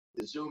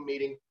the Zoom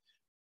meeting.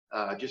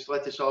 Just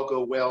let this all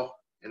go well.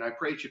 And I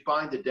pray that you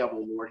bind the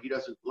devil, Lord. He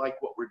doesn't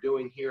like what we're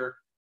doing here.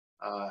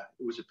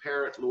 It was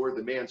apparent, Lord,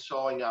 the man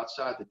sawing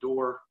outside the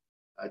door,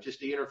 just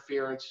the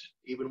interference,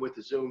 even with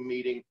the Zoom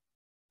meeting.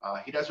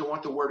 He doesn't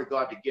want the word of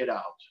God to get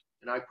out.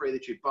 And I pray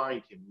that you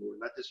bind him, Lord.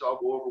 Let this all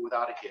go over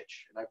without a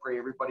hitch. And I pray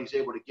everybody's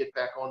able to get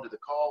back onto the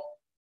call.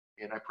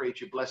 And I pray that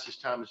you bless this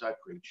time as I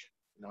preach.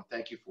 And I'll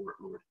thank you for it,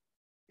 Lord.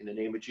 In the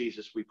name of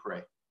Jesus, we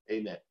pray.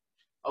 Amen.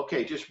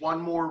 Okay, just one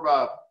more.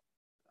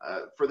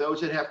 For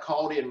those that have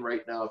called in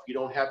right now, if you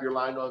don't have your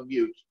line on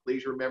mute,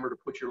 please remember to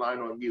put your line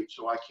on mute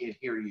so I can't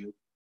hear you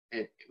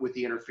and with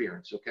the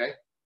interference, okay?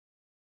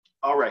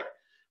 All right.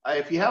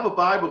 If you have a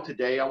Bible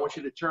today, I want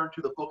you to turn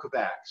to the book of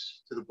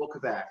Acts,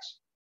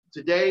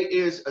 Today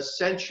is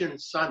Ascension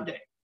Sunday.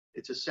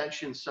 It's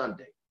Ascension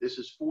Sunday. This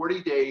is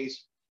 40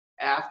 days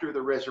after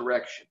the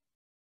resurrection.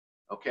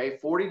 Okay,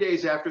 40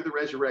 days after the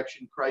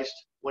resurrection, Christ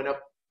went up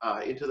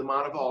into the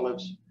Mount of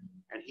Olives,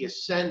 and he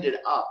ascended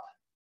up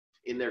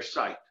in their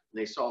sight,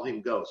 and they saw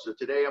him go. So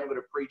today I'm going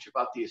to preach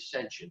about the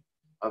ascension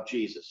of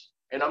Jesus.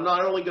 And I'm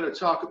not only going to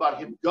talk about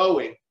him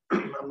going,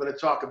 I'm going to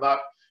talk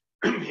about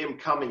him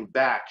coming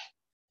back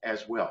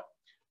as well.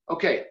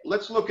 Okay,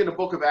 let's look in the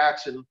book of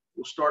Acts, and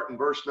we'll start in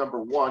verse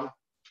number 1.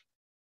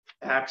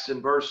 Acts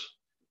in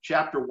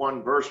chapter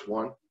 1, verse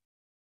 1.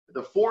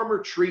 The former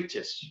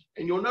treatise.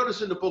 And you'll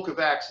notice in the book of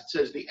Acts, it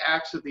says the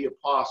Acts of the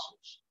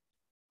Apostles.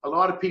 A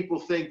lot of people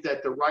think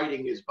that the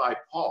writing is by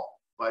Paul,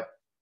 but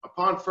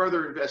upon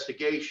further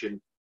investigation,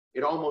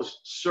 it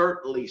almost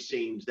certainly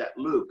seems that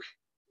Luke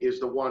is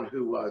the one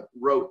who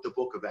wrote the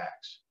book of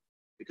Acts.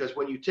 Because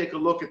when you take a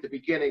look at the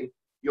beginning,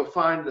 you'll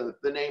find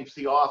the name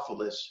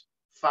Theophilus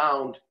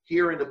found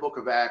here in the book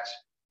of Acts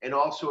and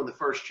also in the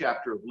first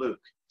chapter of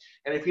Luke.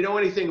 And if you know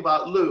anything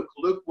about Luke,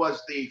 Luke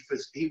was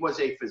he was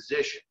a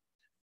physician.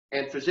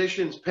 And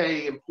physicians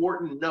pay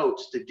important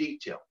notes to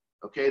detail.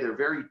 Okay, they're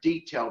very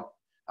detailed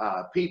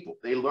people.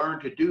 They learn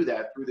to do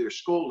that through their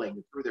schooling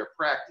and through their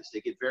practice.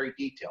 They get very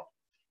detailed.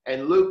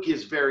 And Luke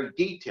is very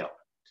detailed.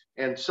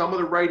 And some of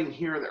the writing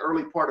here in the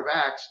early part of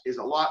Acts is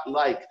a lot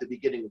like the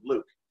beginning of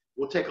Luke.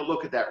 We'll take a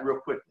look at that real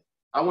quickly.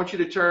 I want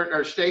you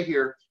to stay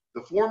here.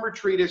 The former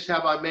treatise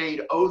have I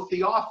made, O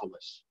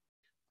Theophilus,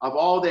 of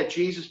all that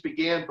Jesus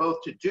began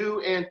both to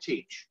do and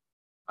teach,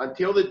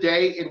 until the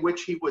day in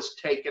which he was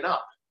taken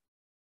up.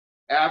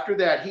 After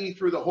that, he,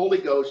 through the Holy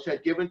Ghost,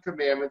 had given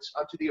commandments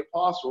unto the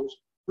apostles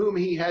whom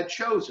he had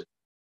chosen,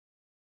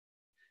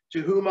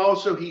 to whom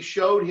also he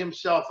showed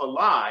himself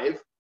alive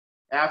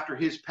after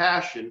his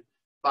passion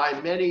by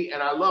many,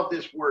 and I love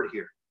this word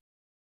here,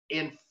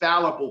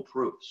 infallible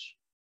proofs.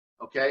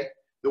 Okay?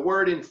 The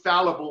word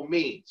infallible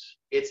means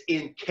it's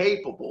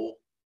incapable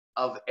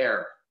of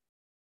error.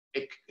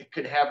 It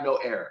can have no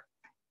error.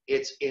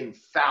 It's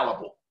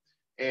infallible.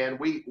 And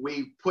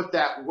we put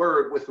that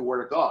word with the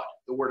word of God.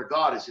 The word of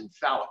God is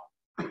infallible.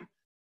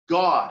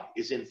 God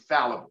is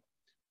infallible.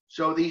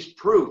 So these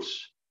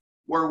proofs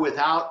were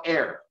without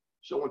error.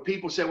 So when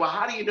people say, well,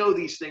 how do you know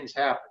these things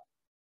happen?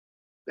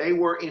 They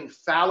were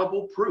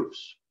infallible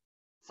proofs.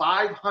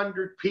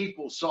 500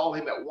 people saw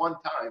him at one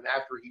time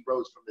after he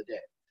rose from the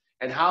dead.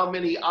 And how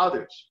many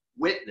others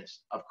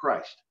witnessed of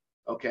Christ?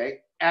 Okay?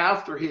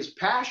 After his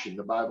passion,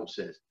 the Bible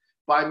says,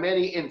 by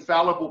many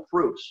infallible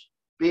proofs,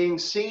 being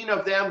seen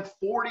of them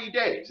 40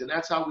 days. And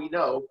that's how we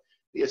know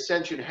the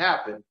ascension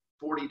happened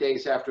 40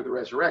 days after the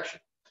resurrection.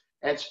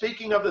 And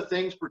speaking of the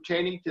things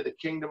pertaining to the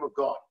kingdom of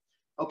God.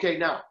 Okay,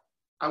 now,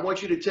 I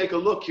want you to take a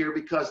look here,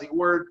 because the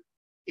word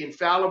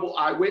infallible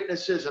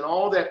eyewitnesses and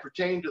all that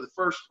pertain to the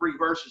first 3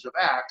 verses of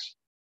Acts,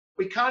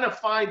 we kind of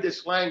find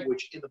this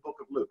language in the book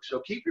of Luke. So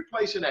keep your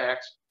place in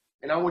Acts,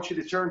 and I want you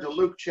to turn to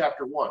Luke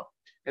chapter 1.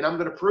 And I'm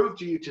going to prove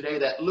to you today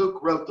that Luke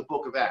wrote the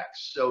book of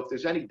Acts. So if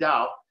there's any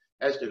doubt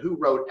as to who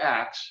wrote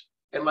Acts,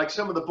 and like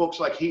some of the books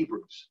like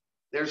Hebrews,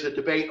 there's a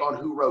debate on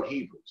who wrote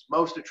Hebrews.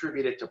 Most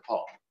attribute it to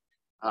Paul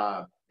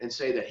and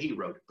say that he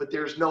wrote it, but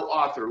there's no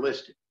author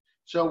listed.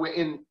 So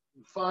in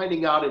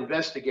finding out,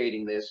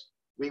 investigating this,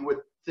 we would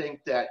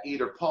think that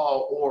either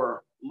Paul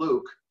or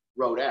Luke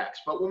wrote Acts.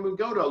 But when we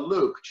go to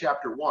Luke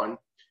chapter 1,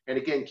 and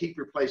again, keep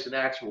your place in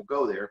Acts, we'll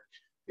go there.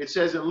 It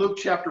says in Luke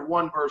chapter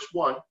 1, verse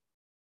 1,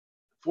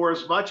 for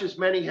as much as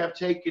many have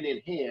taken in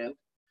hand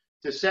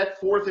to set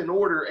forth in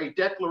order a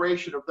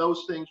declaration of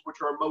those things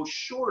which are most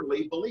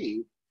surely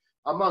believed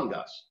among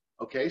us.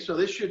 Okay, so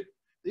this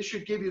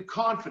should give you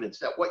confidence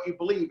that what you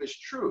believe is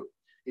true,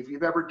 if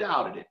you've ever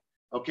doubted it.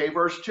 Okay,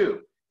 verse 2,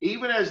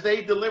 even as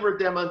they delivered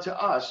them unto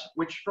us,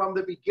 which from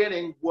the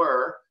beginning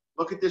were,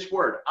 look at this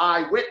word,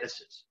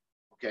 eyewitnesses,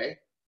 okay,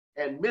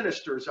 and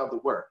ministers of the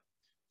word.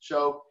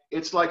 So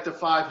it's like the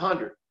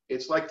 500.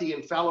 It's like the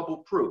infallible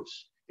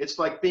proofs. It's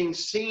like being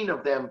seen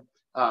of them,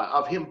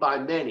 of him by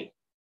many.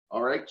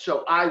 All right,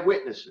 so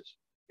eyewitnesses.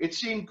 It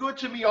seemed good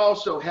to me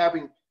also,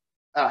 having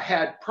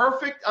had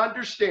perfect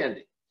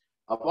understanding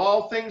of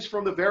all things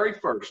from the very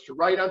first, to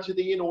write unto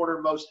thee in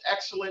order, most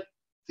excellent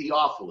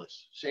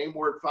Theophilus, same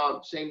word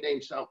found, same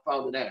name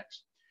found in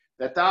Acts,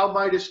 that thou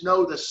mightest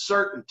know the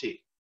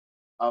certainty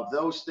of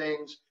those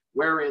things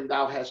wherein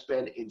thou hast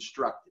been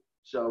instructed.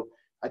 So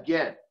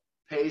again,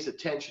 pays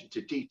attention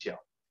to detail.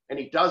 And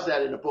he does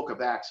that in the book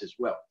of Acts as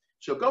well.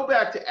 So go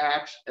back to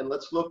Acts and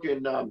let's look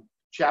in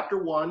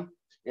chapter 1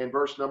 and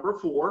verse number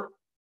 4.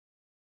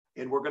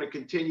 And we're going to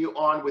continue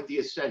on with the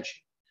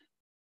ascension.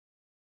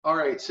 All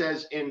right, it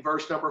says in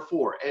verse number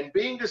 4, and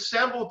being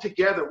assembled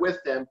together with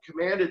them,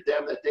 commanded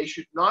them that they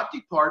should not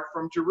depart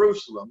from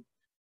Jerusalem,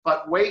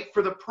 but wait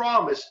for the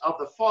promise of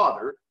the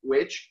Father,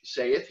 which,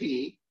 saith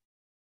he,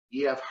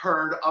 ye have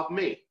heard of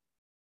me.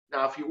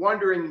 Now, if you're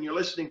wondering and you're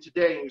listening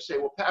today and you say,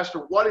 well, Pastor,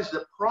 what is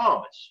the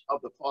promise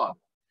of the Father?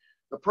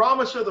 The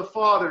promise of the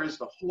Father is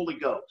the Holy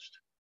Ghost.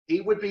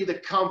 He would be the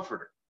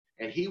comforter,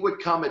 and he would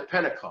come at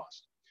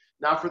Pentecost.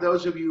 Now, for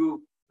those of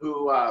you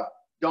who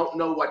don't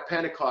know what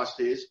Pentecost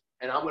is,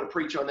 and I'm going to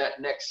preach on that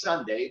next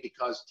Sunday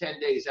because 10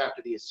 days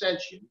after the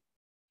ascension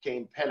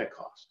came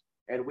Pentecost.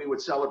 And we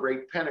would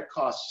celebrate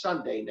Pentecost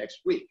Sunday next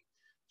week.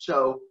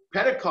 So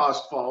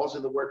Pentecost falls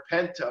in the word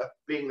penta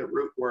being the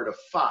root word of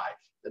 5,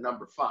 the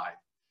number 5.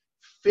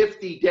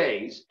 50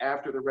 days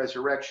after the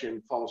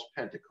resurrection falls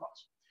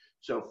Pentecost.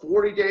 So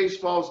 40 days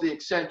falls the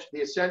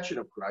ascension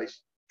of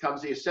Christ,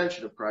 comes the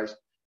ascension of Christ.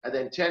 And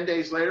then 10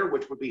 days later,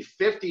 which would be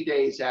 50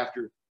 days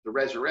after the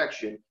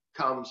resurrection,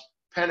 comes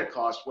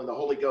Pentecost, when the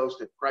Holy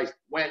Ghost, if Christ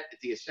went at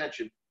the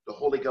ascension, the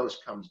Holy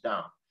Ghost comes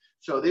down.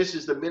 So this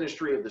is the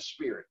ministry of the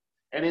Spirit.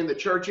 And in the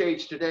church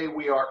age today,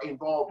 we are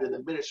involved in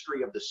the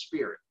ministry of the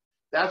Spirit.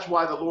 That's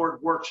why the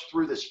Lord works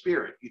through the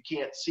Spirit. You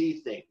can't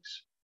see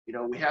things. You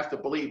know, we have to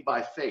believe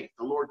by faith.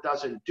 The Lord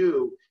doesn't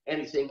do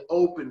anything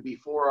open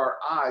before our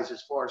eyes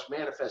as far as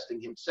manifesting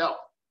himself.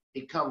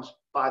 He comes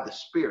by the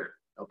Spirit,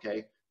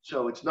 okay?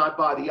 So it's not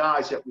by the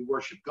eyes that we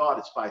worship God,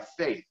 it's by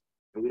faith.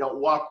 And we don't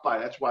walk by,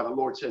 that's why the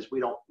Lord says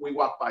we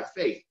walk by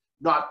faith,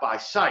 not by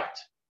sight.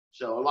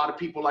 So a lot of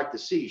people like to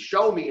see,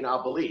 show me and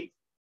I'll believe.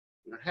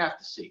 You don't have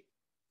to see.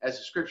 As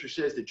the scripture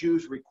says, the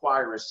Jews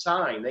require a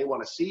sign. They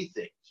want to see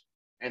things.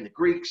 And the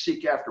Greeks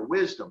seek after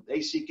wisdom. They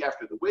seek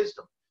after the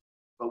wisdom.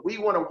 But we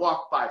want to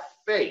walk by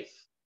faith,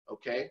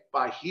 okay,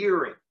 by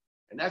hearing.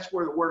 And that's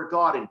where the word of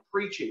God and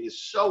preaching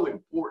is so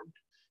important.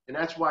 And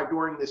that's why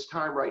during this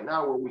time right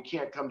now where we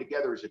can't come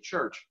together as a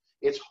church,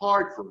 it's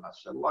hard for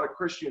us. And a lot of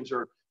Christians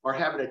are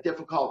having a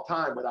difficult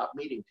time without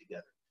meeting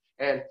together.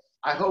 And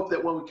I hope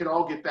that when we can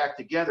all get back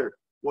together,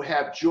 we'll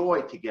have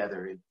joy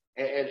together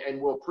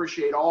and we'll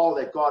appreciate all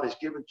that God has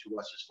given to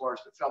us as far as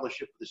the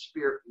fellowship of the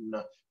Spirit and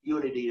the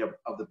unity of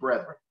the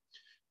brethren.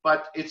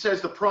 But it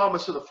says the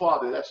promise of the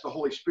Father, that's the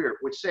Holy Spirit,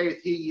 which saith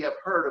he, ye have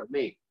heard of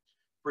me.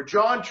 For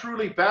John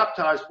truly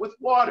baptized with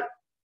water,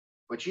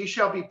 but ye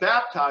shall be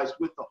baptized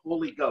with the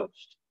Holy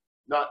Ghost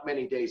not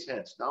many days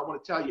hence. Now I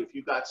want to tell you, if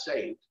you got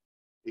saved,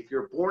 if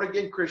you're a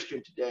born-again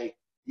Christian today,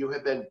 you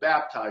have been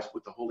baptized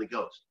with the Holy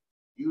Ghost.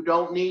 You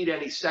don't need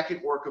any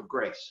second work of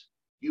grace.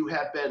 You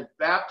have been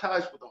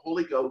baptized with the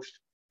Holy Ghost,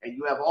 and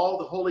you have all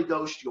the Holy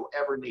Ghost you'll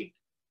ever need.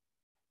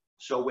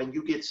 So when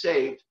you get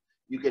saved,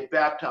 you get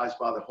baptized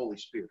by the Holy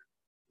Spirit.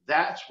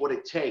 That's what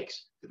it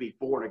takes to be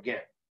born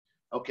again.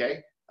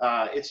 Okay?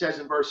 It says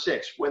in verse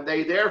 6, when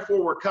they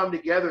therefore were come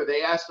together,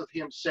 they asked of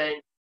him,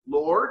 saying,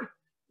 Lord,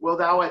 wilt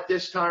thou at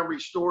this time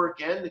restore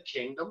again the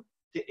kingdom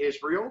to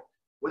Israel?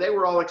 Well, they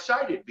were all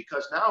excited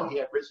because now he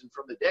had risen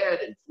from the dead,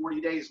 and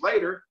 40 days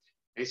later,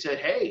 they said,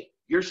 hey,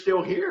 you're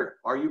still here.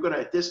 Are you going to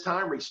at this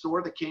time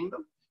restore the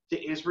kingdom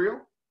to Israel?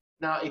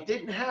 Now, it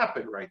didn't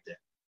happen right then,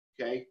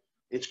 okay?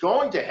 It's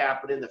going to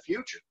happen in the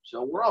future.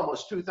 So we're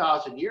almost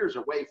 2,000 years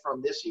away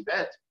from this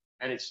event,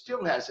 and it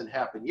still hasn't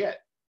happened yet,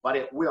 but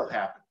it will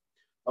happen.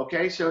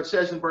 Okay, so it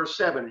says in verse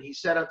 7, he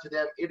said unto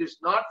them, it is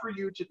not for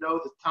you to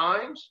know the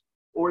times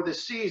or the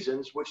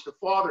seasons which the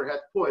Father hath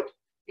put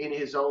in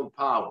his own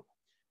power,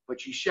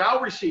 but ye shall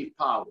receive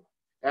power.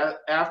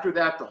 After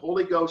that, the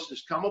Holy Ghost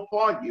is come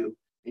upon you,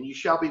 and ye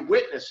shall be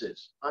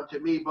witnesses unto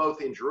me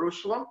both in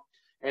Jerusalem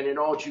and in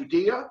all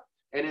Judea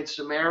and in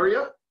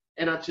Samaria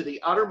and unto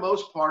the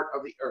uttermost part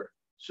of the earth.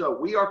 So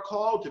we are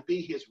called to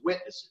be his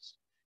witnesses,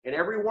 and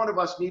every one of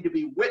us need to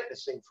be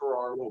witnessing for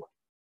our Lord.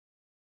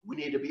 We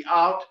need to be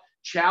out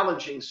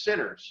challenging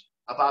sinners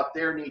about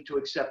their need to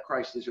accept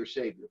Christ as their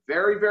Savior.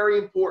 Very, very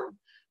important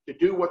to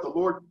do what the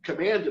Lord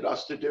commanded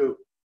us to do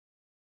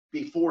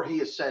before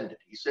he ascended.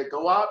 He said,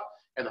 go out,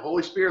 and the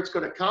Holy Spirit's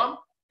going to come,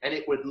 and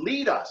it would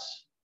lead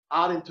us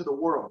out into the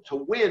world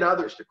to win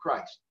others to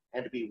Christ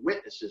and to be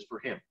witnesses for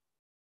him.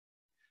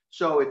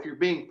 So if you're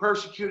being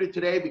persecuted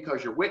today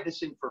because you're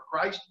witnessing for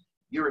Christ,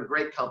 you're in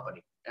great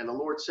company. And the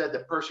Lord said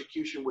that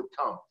persecution would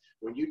come.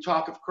 When you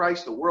talk of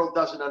Christ, the world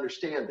doesn't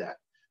understand that,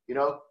 you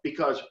know,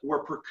 because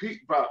we're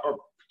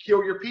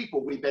peculiar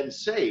people. We've been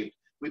saved.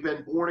 We've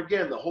been born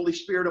again. The Holy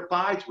Spirit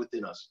abides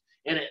within us,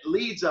 and it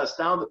leads us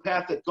down the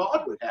path that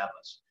God would have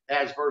us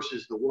as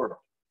versus the world.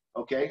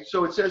 Okay,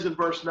 so it says in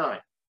verse 9,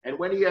 and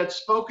when he had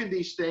spoken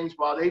these things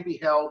while they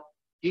beheld,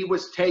 he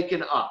was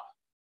taken up,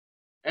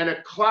 and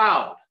a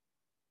cloud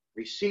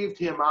received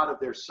him out of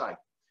their sight.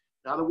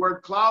 Now the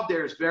word cloud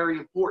there is very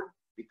important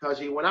because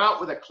he went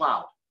out with a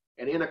cloud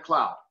and in a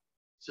cloud.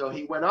 So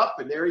he went up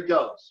and there he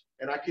goes.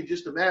 And I can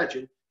just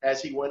imagine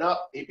as he went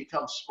up, he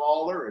becomes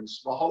smaller and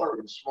smaller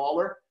and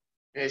smaller.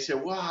 And he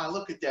said, wow,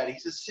 look at that.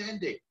 He's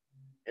ascending.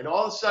 And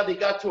all of a sudden he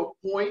got to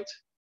a point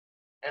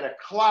and a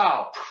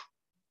cloud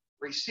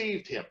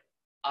received him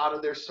out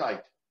of their sight.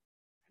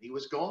 And he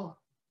was gone.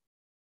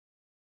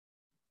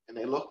 And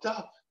they looked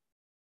up.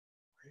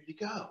 Where did he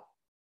go?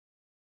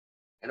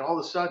 And all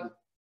of a sudden,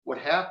 what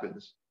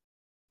happens,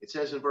 it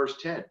says in verse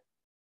 10,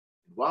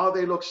 while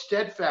they looked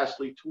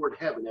steadfastly toward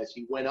heaven as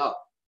he went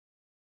up,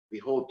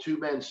 behold, two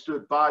men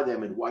stood by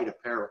them in white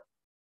apparel.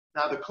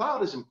 Now, the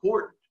cloud is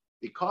important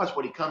because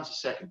when he comes a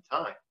second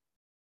time,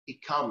 he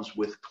comes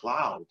with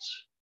clouds.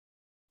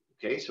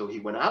 Okay, so he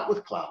went out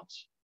with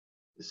clouds.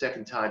 The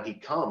second time he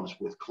comes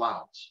with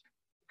clouds.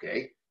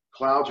 Okay,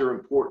 clouds are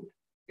important.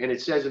 And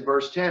it says in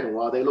verse 10,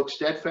 while they looked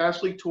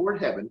steadfastly toward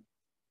heaven,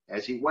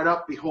 as he went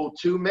up, behold,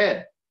 two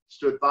men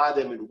stood by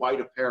them in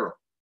white apparel,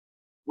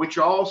 which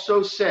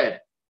also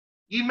said,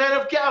 ye men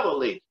of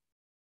Galilee,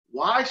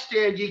 why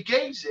stand ye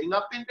gazing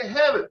up into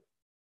heaven?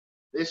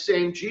 This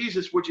same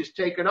Jesus which is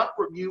taken up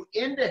from you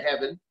into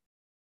heaven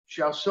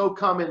shall so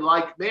come in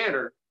like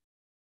manner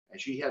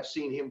as ye have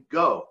seen him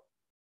go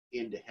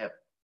into heaven.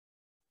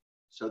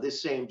 So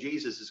this same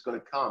Jesus is going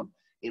to come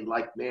in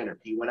like manner.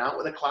 He went out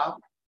with a cloud.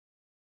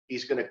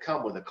 He's going to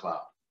come with a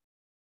cloud.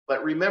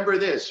 But remember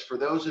this, for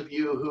those of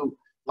you who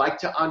like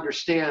to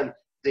understand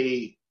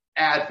the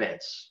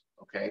advents,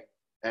 okay?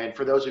 And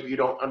for those of you who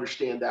don't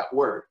understand that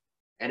word,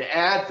 an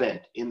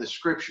advent in the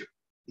scripture,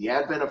 the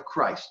advent of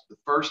Christ, the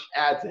first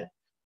advent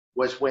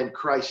was when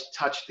Christ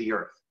touched the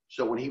earth.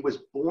 So when he was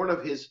born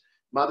of his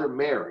mother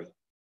Mary,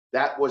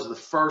 that was the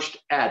first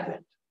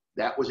advent.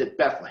 That was at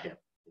Bethlehem,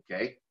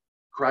 okay?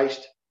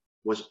 Christ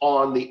was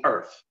on the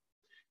earth.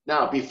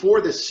 Now,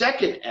 before the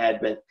second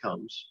advent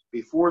comes,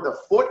 before the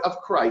foot of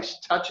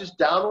Christ touches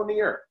down on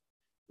the earth,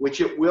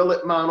 which it will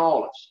at Mount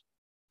Olives,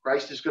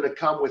 Christ is going to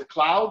come with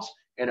clouds,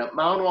 and at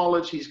Mount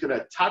Olives, he's going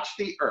to touch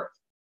the earth.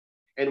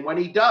 And when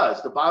he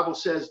does, the Bible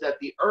says that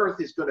the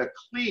earth is going to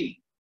cleave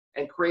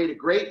and create a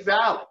great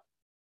valley.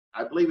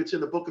 I believe it's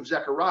in the book of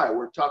Zechariah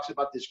where it talks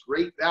about this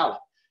great valley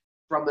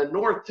from the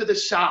north to the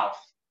south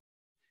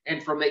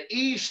and from the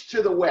east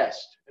to the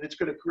west. And it's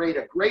going to create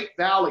a great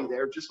valley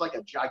there, just like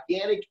a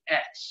gigantic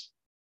X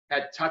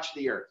had touched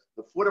the earth.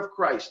 The foot of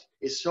Christ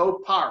is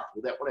so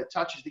powerful that when it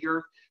touches the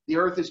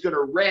earth is going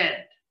to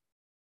rend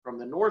from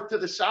the north to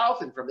the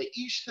south and from the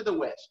east to the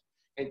west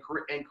and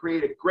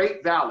create a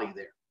great valley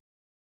there.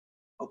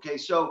 Okay,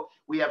 so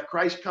we have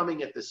Christ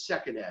coming at the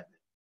second advent.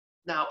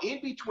 Now, in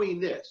between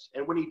this,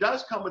 and when he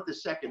does come with the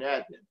second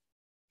advent,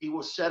 he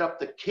will set up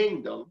the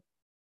kingdom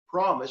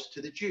promised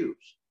to the Jews.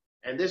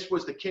 And this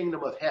was the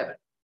kingdom of heaven.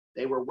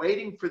 They were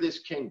waiting for this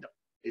kingdom.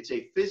 It's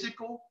a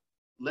physical,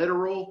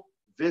 literal,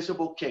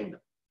 visible kingdom.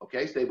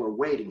 Okay, so they were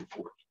waiting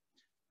for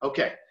it.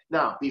 Okay,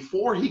 now,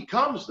 before he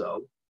comes,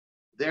 though,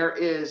 there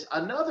is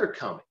another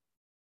coming.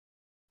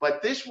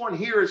 But this one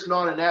here is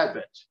not an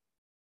advent.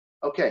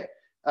 Okay,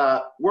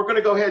 we're going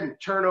to go ahead and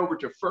turn over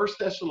to 1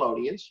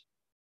 Thessalonians.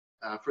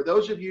 For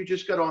those of you who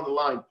just got on the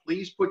line,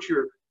 please put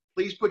your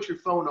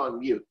phone on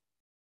mute.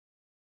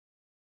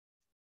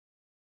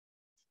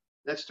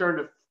 Let's turn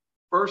to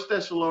 1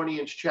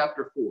 Thessalonians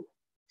chapter 4.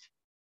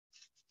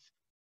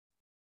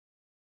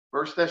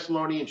 1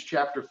 Thessalonians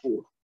chapter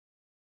 4.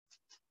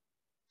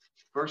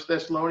 1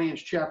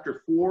 Thessalonians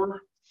chapter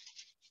 4.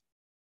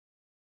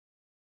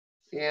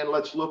 And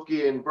let's look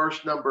in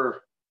verse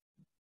number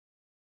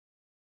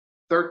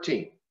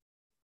 13.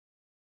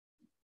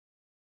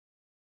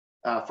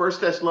 1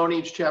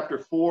 Thessalonians chapter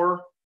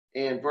 4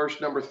 and verse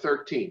number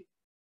 13.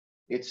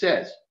 It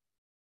says,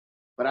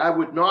 but I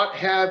would not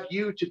have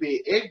you to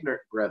be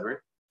ignorant, brethren,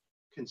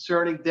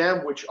 concerning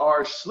them which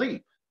are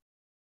asleep,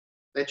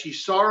 that ye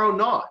sorrow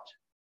not,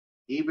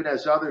 even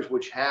as others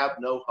which have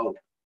no hope.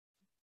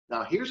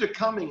 Now here's a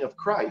coming of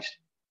Christ,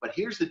 but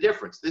here's the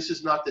difference. This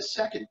is not the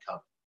second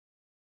coming.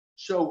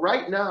 So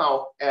right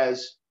now,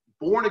 as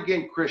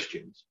born-again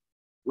Christians,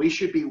 we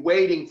should be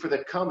waiting for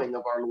the coming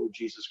of our Lord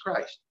Jesus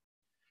Christ.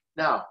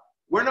 Now,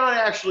 we're not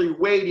actually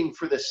waiting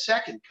for the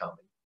second coming.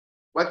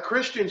 What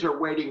Christians are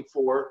waiting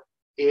for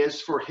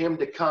is for him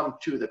to come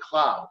to the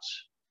clouds.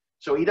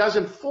 So he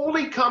doesn't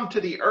fully come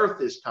to the earth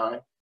this time.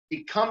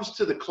 He comes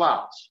to the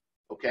clouds,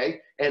 okay?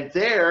 And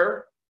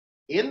there,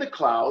 in the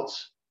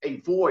clouds, a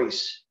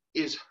voice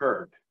is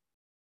heard.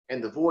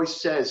 And the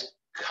voice says,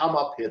 come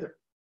up hither.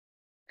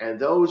 And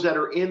those that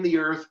are in the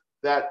earth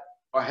that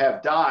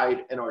have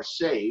died and are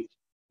saved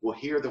will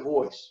hear the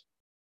voice.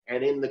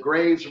 And in the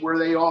graves where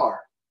they are,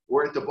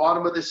 or at the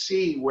bottom of the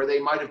sea where they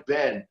might have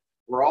been,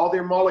 where all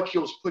their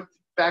molecules put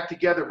back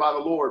together by the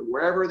Lord,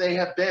 wherever they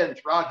have been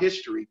throughout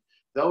history,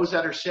 those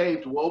that are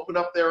saved will open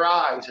up their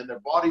eyes and their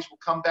bodies will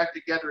come back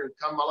together and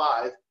come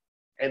alive,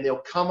 and they'll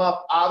come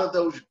up out of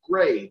those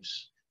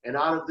graves and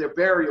out of their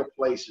burial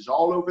places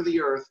all over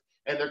the earth,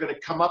 and they're going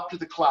to come up to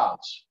the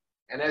clouds.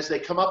 And as they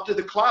come up to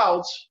the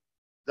clouds,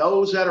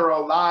 those that are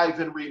alive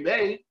and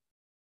remain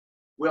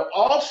will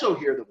also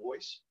hear the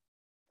voice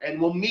and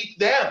will meet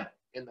them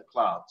in the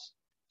clouds.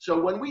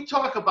 So when we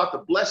talk about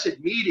the blessed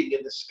meeting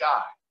in the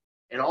sky,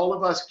 and all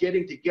of us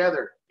getting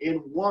together in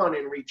one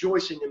and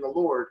rejoicing in the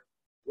Lord,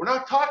 we're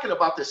not talking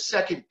about the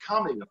second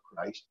coming of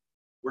Christ.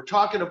 We're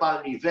talking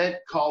about an event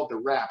called the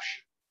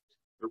rapture.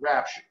 The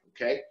rapture,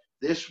 okay?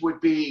 This would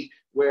be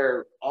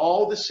where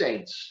all the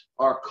saints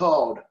are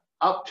called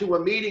up to a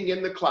meeting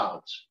in the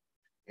clouds.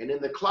 And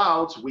in the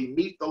clouds, we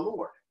meet the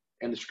Lord.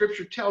 And the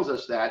scripture tells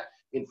us that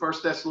in 1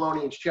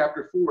 Thessalonians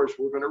chapter 4, as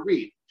we're going to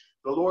read.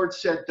 The Lord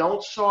said,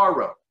 don't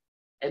sorrow.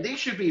 And these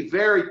should be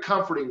very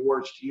comforting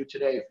words to you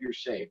today if you're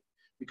saved,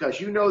 because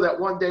you know that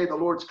one day the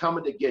Lord's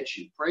coming to get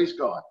you. Praise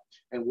God.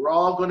 And we're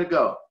all going to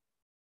go.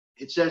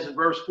 It says in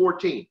verse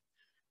 14,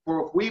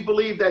 for if we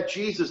believe that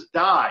Jesus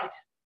died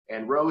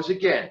and rose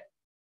again,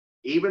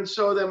 even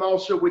so them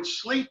also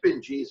which sleep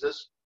in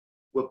Jesus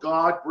will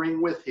God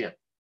bring with him.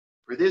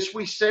 For this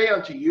we say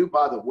unto you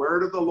by the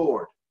word of the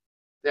Lord,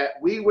 that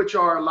we which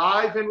are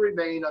alive and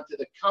remain unto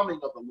the coming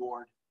of the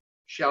Lord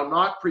shall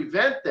not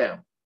prevent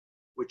them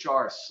which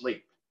are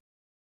asleep.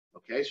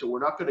 Okay, so we're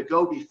not going to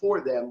go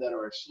before them that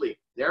are asleep.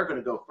 They're going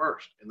to go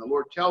first. And the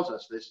Lord tells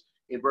us this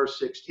in verse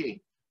 16.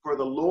 For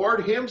the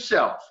Lord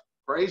himself,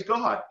 praise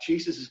God,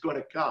 Jesus is going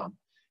to come.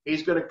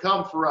 He's going to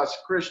come for us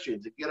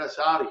Christians and get us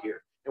out of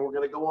here. And we're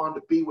going to go on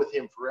to be with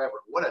him forever.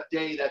 What a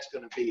day that's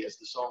going to be, as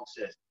the song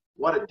says.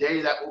 What a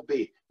day that will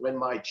be when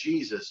my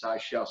Jesus I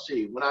shall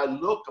see. When I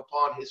look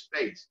upon his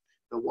face,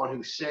 the one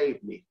who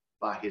saved me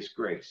by his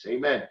grace.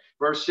 Amen.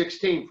 Verse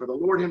 16, for the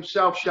Lord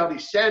himself shall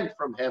descend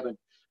from heaven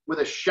with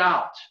a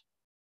shout,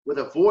 with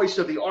a voice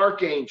of the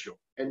archangel,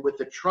 and with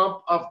the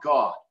trump of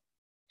God.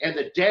 And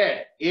the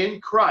dead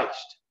in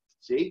Christ,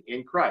 see,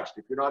 in Christ.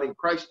 If you're not in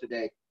Christ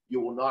today,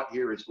 you will not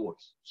hear his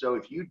voice. So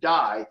if you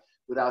die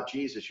without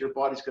Jesus, your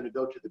body's going to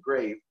go to the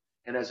grave.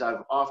 And as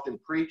I've often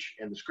preached,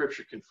 and the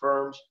scripture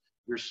confirms,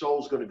 your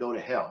soul's going to go to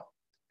hell.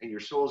 And your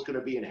soul's going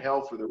to be in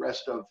hell for the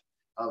rest of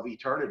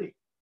eternity,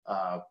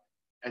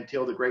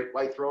 until the great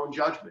white throne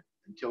judgment,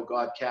 until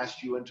God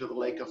casts you into the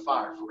lake of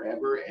fire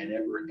forever and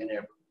ever and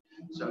ever.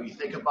 So you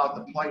think about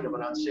the plight of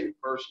an unsaved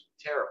person.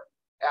 Terrible,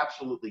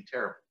 absolutely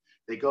terrible.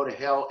 They go to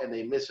hell and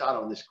they miss out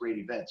on this great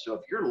event. So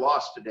if you're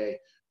lost today,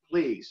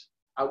 please,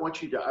 I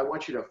want you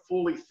to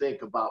fully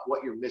think about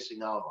what you're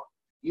missing out on.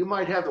 You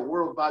might have the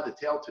world by the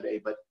tail today,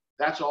 but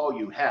that's all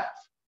you have.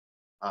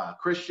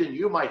 Christian,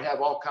 you might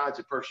have all kinds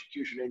of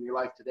persecution in your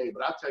life today,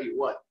 but I'll tell you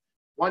what,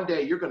 one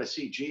day you're going to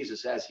see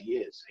Jesus as he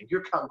is, and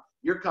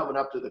you're coming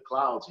up to the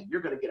clouds, and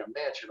you're going to get a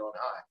mansion on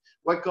high.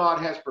 What God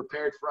has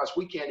prepared for us,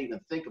 we can't even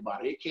think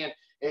about it.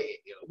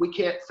 We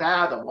can't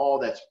fathom all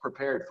that's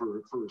prepared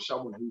for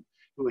someone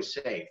who is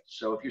saved.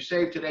 So if you're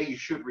saved today, you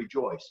should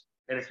rejoice.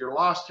 And if you're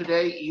lost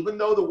today, even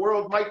though the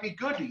world might be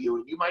good to you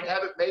and you might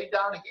have it made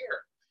down here,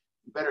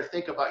 you better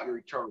think about your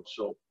eternal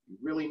soul. You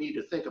really need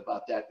to think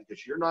about that,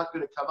 because you're not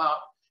going to come out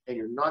and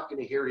you're not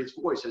going to hear his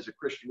voice as a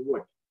Christian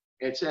would.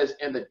 It says,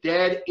 and the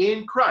dead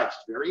in Christ,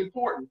 very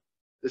important,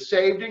 the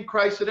saved in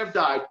Christ that have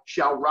died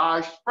shall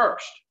rise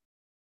first.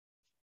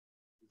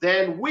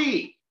 Then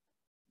we,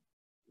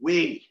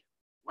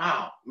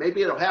 wow,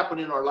 maybe it'll happen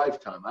in our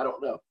lifetime. I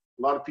don't know.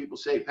 A lot of people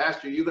say,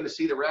 Pastor, are you going to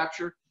see the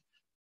rapture?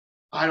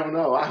 I don't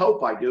know. I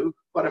hope I do.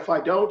 But if I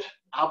don't,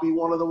 I'll be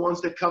one of the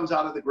ones that comes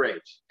out of the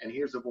graves. And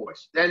here's the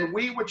voice. Then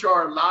we which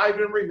are alive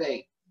and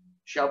remain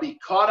shall be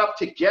caught up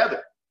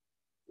together.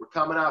 We're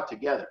coming out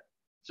together.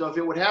 So if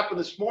it would happen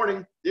this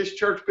morning, this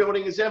church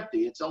building is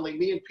empty. It's only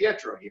me and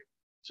Pietro here.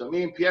 So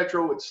me and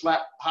Pietro would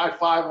slap high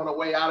five on the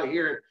way out of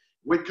here.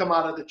 We'd come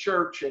out of the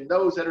church, and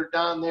those that are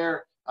down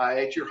there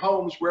at your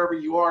homes, wherever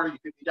you are, you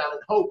could be down in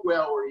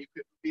Hopewell, or you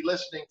could be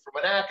listening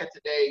from Monaca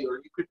today, or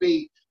you could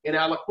be in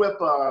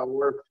Aliquippa,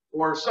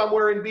 or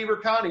somewhere in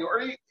Beaver County,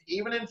 or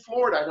even in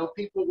Florida. I know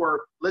people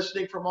were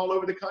listening from all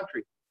over the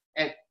country.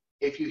 And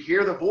if you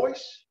hear the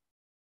voice,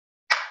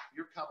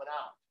 you're coming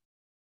out,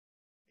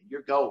 and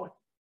you're going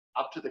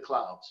up to the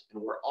clouds,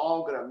 and we're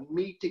all going to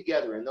meet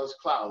together in those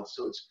clouds.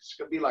 So it's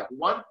going to be like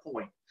one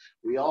point.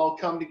 We all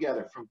come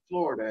together from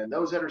Florida, and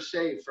those that are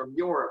saved from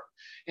Europe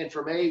and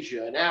from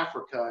Asia and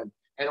Africa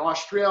and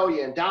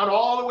Australia and down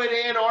all the way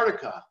to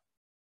Antarctica,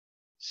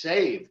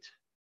 saved,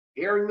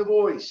 hearing the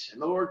voice,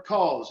 and the Lord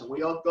calls, and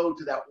we all go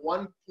to that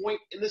one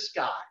point in the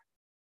sky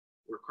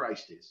where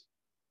Christ is,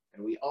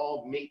 and we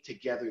all meet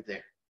together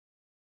there.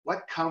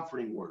 What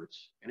comforting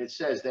words. And it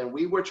says, then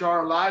we which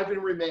are alive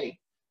and remain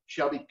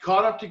shall be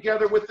caught up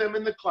together with them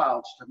in the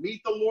clouds to meet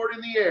the Lord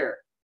in the air.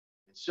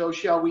 And so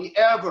shall we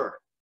ever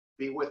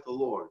be with the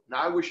Lord.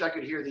 Now, I wish I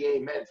could hear the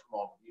amen from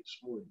all of you this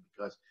morning,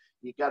 because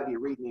you got to be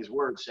reading these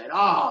words saying,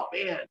 oh,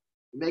 man,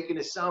 you're making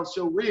it sound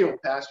so real,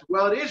 Pastor.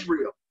 Well, it is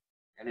real,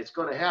 and it's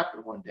going to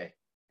happen one day.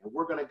 And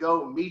we're going to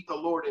go meet the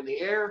Lord in the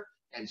air,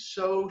 and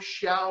so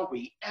shall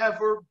we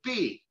ever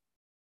be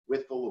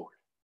with the Lord.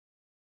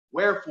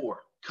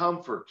 Wherefore,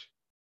 comfort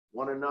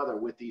one another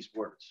with these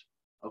words.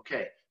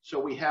 Okay, so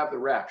we have the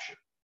rapture.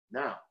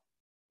 Now,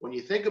 when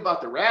you think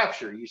about the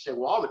rapture, you say,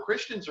 well, all the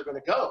Christians are going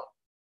to go.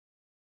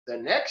 The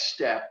next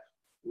step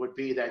would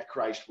be that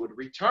Christ would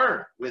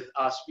return with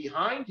us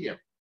behind him,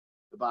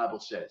 the Bible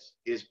says,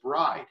 his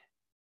bride.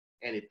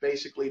 And it's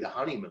basically the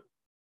honeymoon.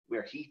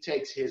 where he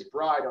takes his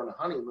bride on a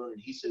honeymoon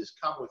and he says,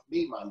 come with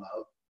me, my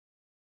love.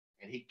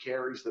 And he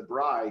carries the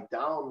bride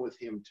down with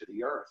him to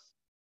the earth.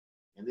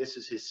 And this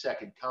is his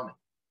second coming.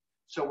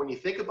 So when you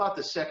think about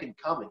the second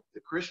coming, the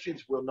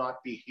Christians will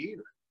not be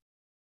here.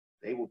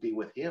 They will be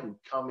with him,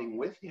 coming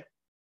with him.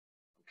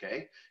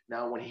 Okay?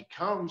 Now, when he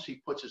comes,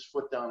 he puts his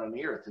foot down on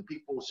the earth. And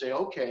people will say,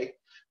 okay,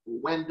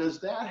 when does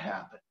that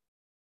happen?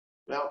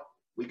 Well,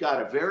 we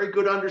got a very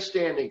good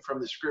understanding from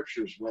the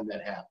scriptures when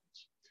that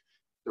happens.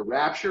 The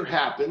rapture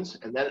happens,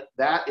 and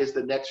that is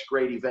the next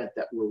great event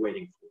that we're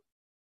waiting for.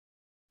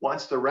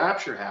 Once the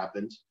rapture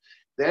happens,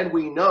 then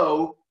we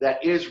know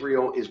that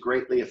Israel is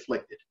greatly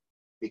afflicted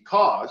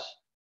because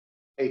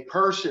a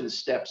person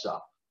steps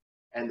up,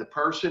 and the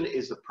person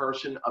is the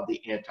person of the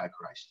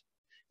Antichrist.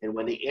 And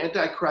when the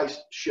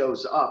Antichrist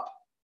shows up,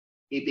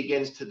 he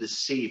begins to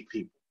deceive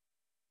people,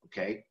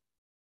 okay?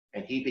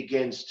 And he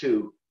begins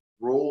to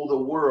rule the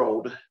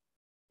world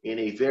in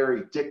a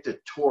very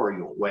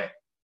dictatorial way.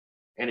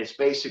 And it's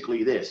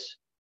basically this: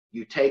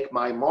 you take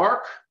my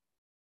mark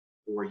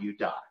or you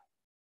die.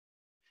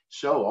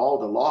 So all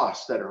the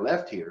lost that are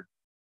left here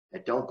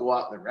that don't go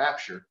out in the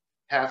rapture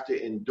have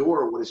to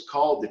endure what is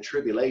called the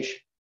tribulation.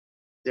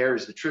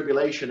 There's the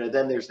tribulation, and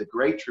then there's the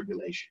great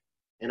tribulation.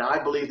 And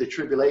I believe the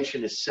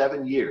tribulation is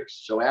 7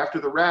 years. So after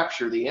the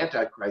rapture, the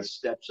Antichrist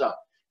steps up.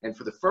 And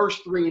for the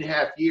first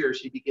 3.5 years,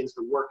 he begins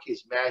to work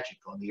his magic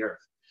on the earth.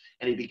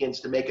 And he begins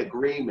to make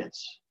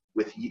agreements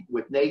with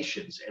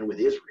nations and with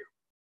Israel.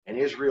 And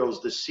Israel is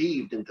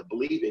deceived into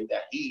believing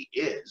that he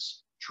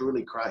is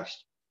truly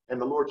Christ. And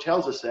the Lord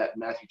tells us that in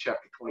Matthew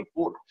chapter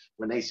 24,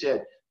 when they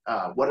said,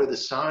 what's the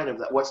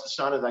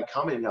sign of thy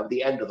coming, of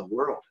the end of the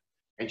world?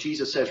 And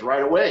Jesus says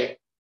right away,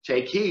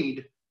 take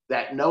heed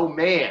that no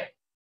man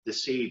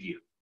deceive you.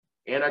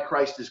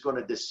 Antichrist is going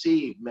to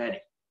deceive many.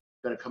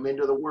 He's going to come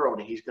into the world,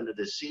 and he's going to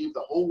deceive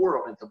the whole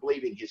world into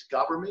believing his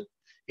government,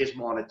 his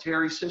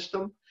monetary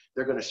system.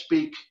 They're going to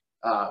speak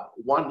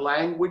one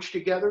language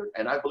together,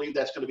 and I believe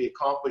that's going to be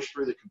accomplished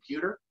through the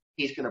computer.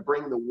 He's going to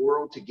bring the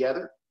world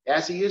together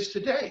as he is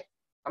today.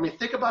 I mean,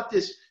 think about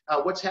this,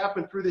 what's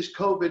happened through this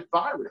COVID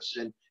virus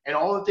and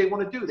all that they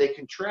want to do. They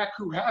can track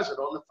who has it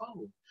on the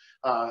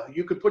phone.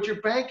 You could put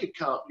your bank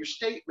account, your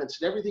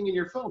statements, and everything in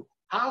your phone.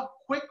 How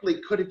quickly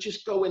could it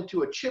just go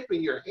into a chip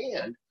in your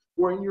hand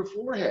or in your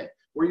forehead,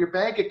 where your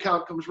bank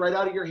account comes right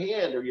out of your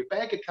hand, or your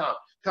bank account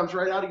comes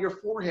right out of your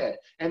forehead,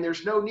 and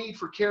there's no need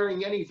for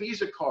carrying any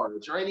Visa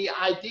cards or any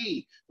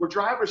ID or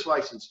driver's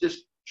license.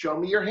 Just show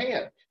me your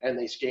hand, and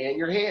they scan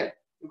your hand.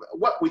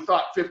 What we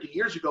thought 50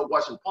 years ago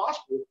wasn't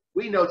possible,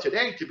 we know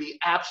today to be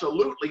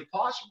absolutely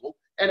possible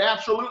and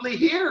absolutely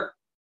here.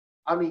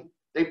 I mean,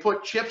 they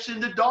put chips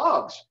into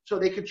dogs so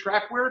they can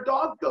track where a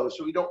dog goes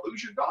so you don't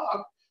lose your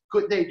dog.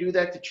 Couldn't they do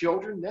that to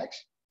children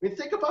next? I mean,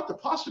 think about the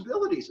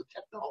possibilities of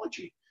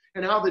technology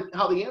and how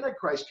the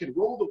Antichrist can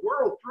rule the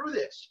world through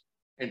this.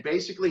 And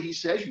basically, he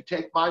says, you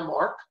take my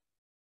mark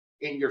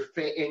in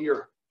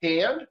your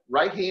hand,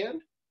 right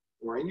hand,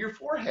 or in your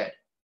forehead.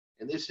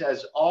 And this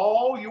has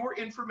all your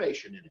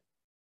information in it.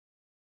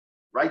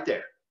 Right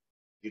there.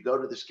 You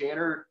go to the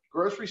scanner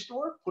grocery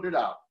store, put it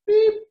out.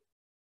 Beep.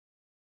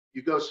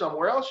 You go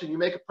somewhere else and you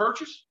make a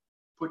purchase,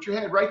 put your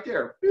hand right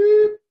there.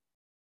 Beep.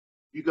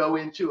 You go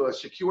into a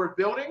secured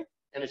building,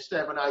 and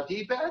instead of an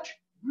ID badge,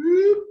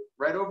 beep,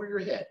 right over your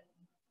head.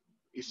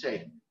 You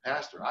say,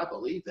 Pastor, I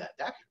believe that.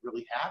 That could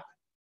really happen.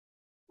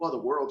 Well, the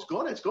world's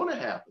it's going to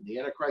happen. The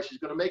Antichrist is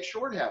going to make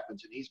sure it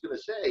happens. And he's going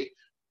to say,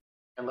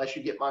 unless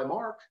you get my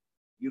mark,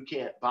 you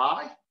can't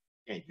buy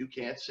and you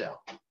can't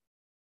sell.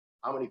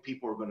 How many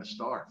people are going to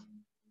starve?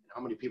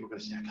 How many people are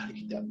going to say, I got to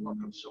get that mark.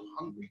 I'm so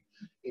hungry.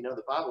 You know,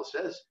 the Bible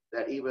says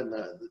that even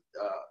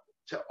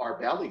to our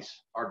bellies,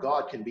 our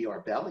God can be our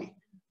belly.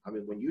 I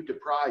mean, when you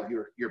deprive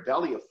your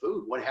belly of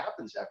food, what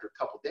happens after a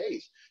couple of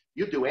days?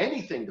 You do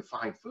anything to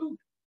find food.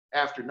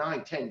 After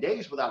 9-10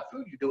 days without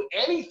food, you do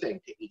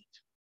anything to eat.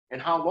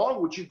 And how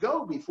long would you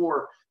go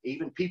before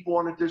even people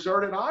on a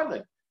deserted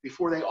island,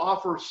 before they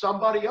offer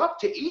somebody up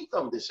to eat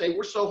them, to say,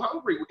 we're so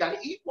hungry, we got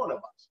to eat one of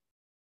us?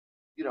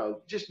 You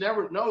know, just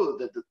never know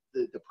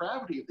the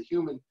depravity of the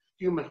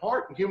human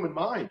heart and human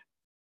mind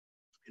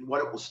and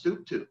what it will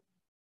stoop to.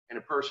 And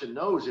a person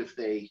knows if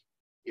they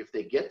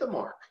get the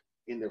mark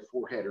in their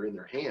forehead or in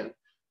their hand,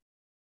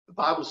 the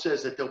Bible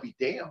says that they'll be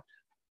damned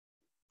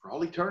for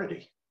all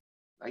eternity.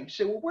 Now you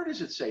say, well, where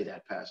does it say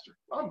that, Pastor?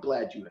 Well, I'm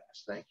glad you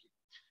asked. Thank you.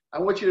 I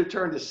want you to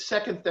turn to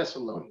 2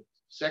 Thessalonians.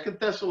 2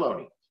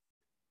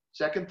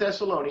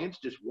 Thessalonians,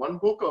 just one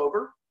book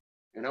over,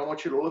 and I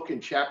want you to look in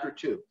chapter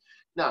 2.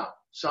 Now,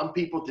 some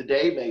people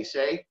today may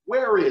say,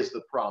 where is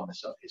the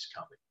promise of his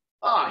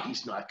coming?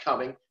 He's not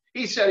coming.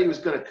 He said he was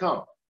going to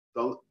come.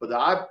 But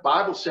the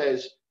Bible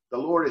says the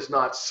Lord is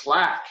not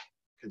slack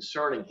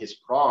concerning his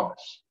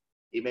promise.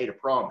 He made a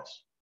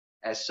promise.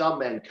 As some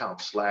men count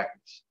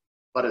slackness,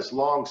 but as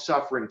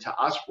long-suffering to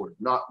usward,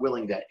 not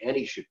willing that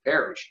any should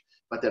perish,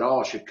 but that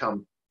all should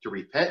come to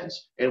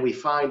repentance. And we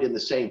find in the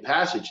same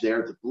passage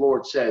there that the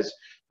Lord says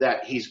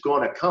that he's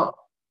going to come.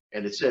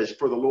 And it says,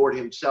 for the Lord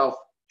himself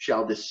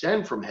shall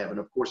descend from heaven,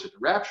 of course, at the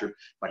rapture,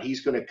 but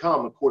he's going to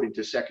come according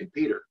to 2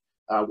 Peter,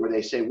 where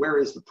they say, where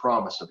is the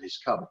promise of his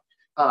coming?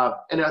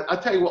 And I'll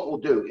tell you what we'll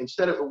do.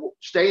 Instead of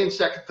stay in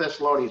 2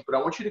 Thessalonians, but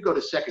I want you to go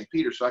to 2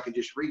 Peter so I can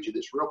just read you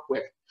this real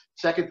quick.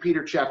 2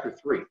 Peter chapter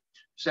 3.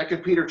 2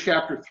 Peter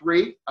chapter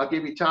 3. I'll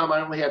give you time.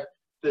 I only have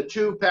the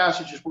two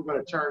passages we're going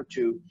to turn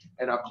to,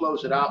 and I'll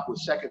close it out with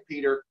 2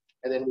 Peter,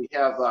 and then we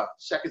have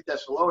 2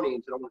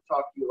 Thessalonians, and I'm going to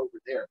talk to you over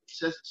there. It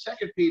says in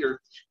 2 Peter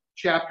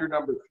chapter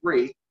number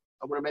 3.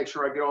 I want to make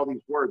sure I get all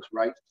these words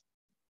right.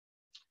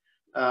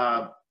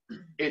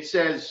 It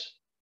says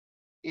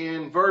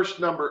in verse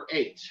number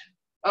 8.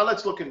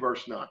 Let's look in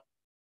verse 9.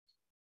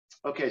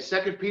 Okay,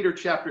 2 Peter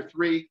chapter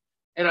 3.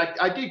 And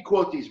I did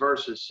quote these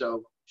verses,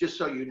 so just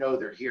so you know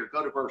they're here.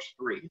 Go to verse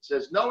 3. It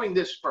says, knowing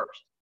this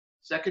first.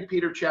 2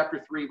 Peter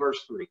chapter 3,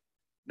 verse 3.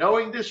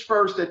 Knowing this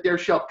first, that there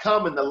shall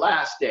come in the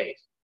last days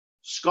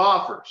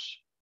scoffers,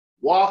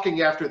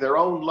 walking after their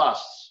own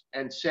lusts,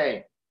 and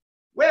saying,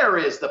 where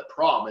is the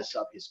promise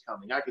of his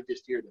coming? I could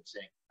just hear them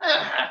saying,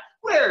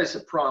 where is the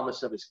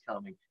promise of his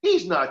coming?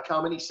 He's not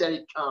coming. He said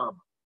he'd come.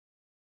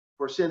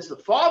 For since the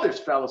fathers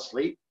fell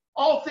asleep,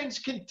 all things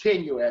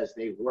continue as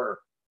they were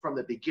from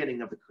the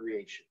beginning of the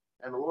creation.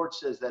 And the Lord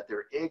says that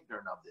they're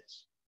ignorant of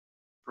this.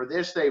 For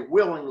this they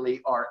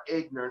willingly are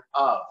ignorant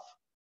of,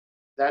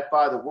 that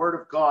by the word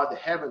of God the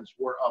heavens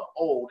were of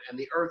old, and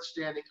the earth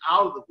standing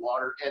out of the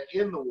water and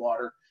in the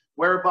water,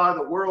 whereby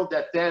the world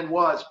that then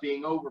was,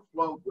 being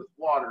overflowed with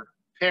water,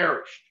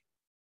 perished.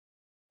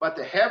 But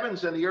the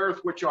heavens and the earth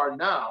which are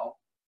now,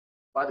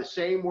 by the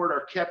same word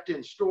are kept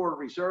in store,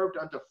 reserved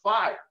unto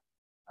fire,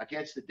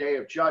 against the day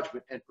of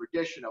judgment and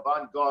perdition of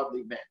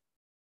ungodly men.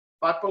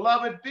 But,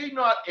 beloved, be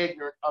not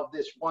ignorant of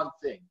this one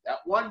thing, that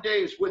one day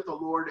is with the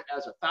Lord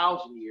as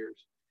 1,000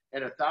 years,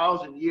 and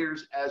 1,000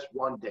 years as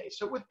one day.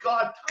 So with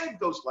God, time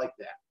goes like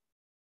that.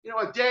 You know,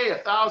 a day,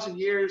 1,000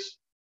 years,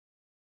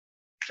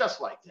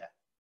 just like that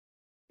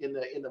in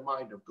the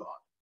mind of God.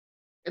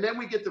 And then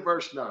we get to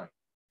verse 9.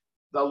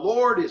 The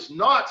Lord is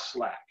not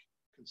slack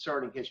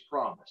concerning his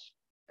promise,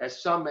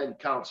 as some men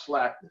count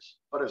slackness,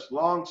 but is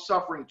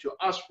long-suffering to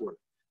usward,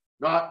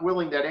 not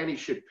willing that any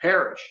should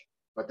perish,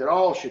 but that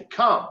all should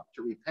come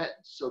to repentance.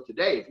 So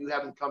today, if you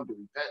haven't come to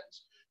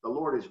repentance, the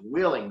Lord is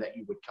willing that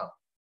you would come.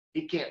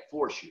 He can't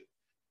force you.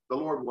 The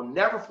Lord will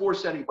never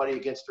force anybody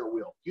against their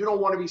will. If you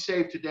don't want to be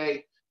saved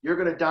today, you're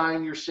going to die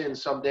in your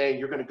sins someday.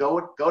 You're going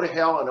to go to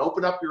hell and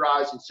open up your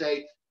eyes and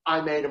say,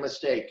 I made a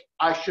mistake.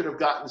 I should have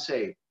gotten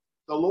saved.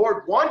 The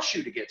Lord wants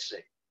you to get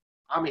saved.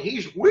 I mean,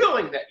 he's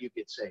willing that you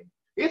get saved.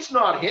 It's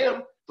not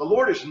him. The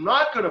Lord is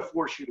not going to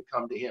force you to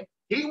come to him.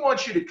 He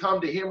wants you to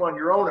come to him on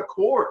your own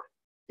accord.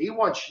 He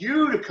wants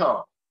you to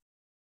come.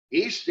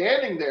 He's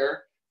standing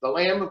there, the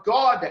Lamb of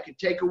God that can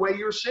take away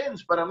your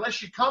sins. But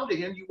unless you come to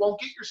him, you won't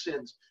get your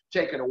sins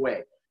taken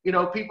away. You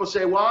know, people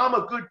say, well, I'm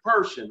a good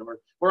person,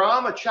 or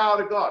I'm a child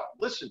of God.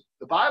 Listen,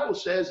 the Bible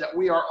says that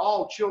we are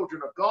all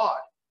children of God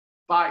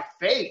by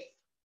faith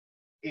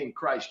in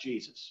Christ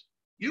Jesus.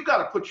 You got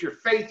to put your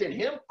faith in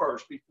him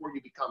first before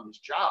you become his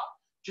child.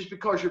 Just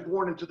because you're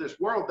born into this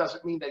world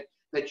doesn't mean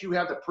that you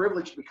have the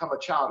privilege to become a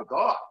child of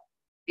God.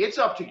 It's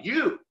up to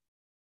you.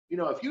 You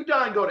know, if you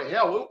die and go to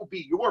hell, it will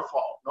be your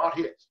fault, not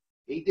his.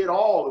 He did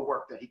all the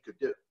work that he could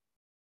do.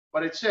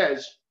 But it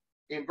says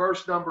in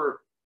verse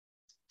number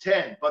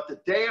 10, but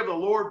the day of the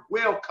Lord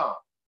will come.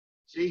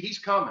 See, he's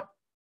coming.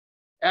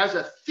 As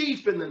a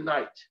thief in the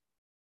night,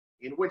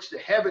 in which the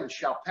heavens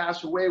shall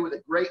pass away with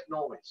a great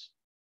noise,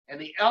 and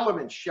the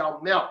elements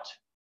shall melt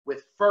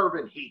with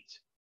fervent heat.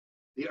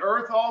 The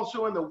earth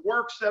also and the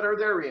works that are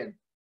therein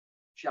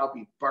shall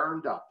be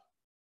burned up.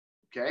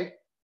 Okay?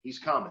 He's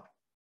coming.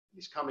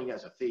 He's coming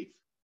as a thief.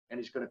 And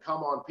he's going to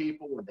come on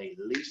people when they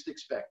least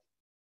expect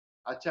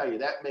it. I tell you,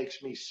 that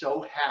makes me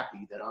so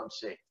happy that I'm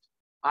saved.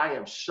 I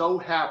am so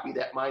happy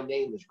that my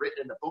name is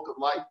written in the book of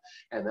life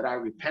and that I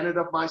repented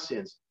of my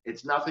sins.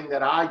 It's nothing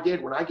that I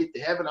did. When I get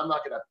to heaven, I'm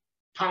not going to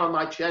pound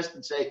my chest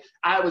and say,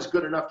 I was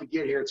good enough to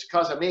get here. It's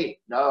because of me.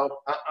 No.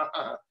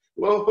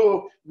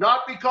 Whoa,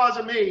 not because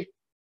of me.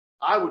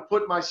 I would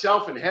put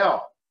myself in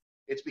hell.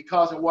 It's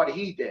because of what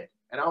he did.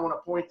 And I want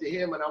to point to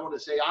him and I want to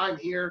say, I'm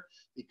here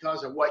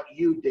because of what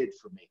you did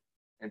for me.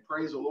 And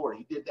praise the Lord.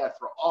 He did that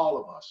for all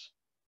of us.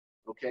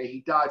 Okay.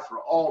 He died for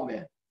all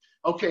men.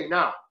 Okay.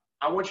 Now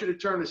I want you to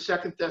turn to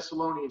 2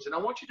 Thessalonians and I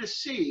want you to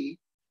see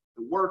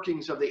the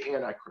workings of the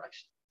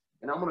Antichrist.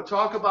 And I'm going to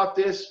talk about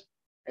this.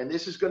 And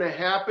this is going to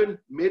happen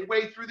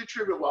midway through the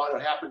tribulation. Well, it'll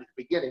happen at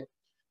the beginning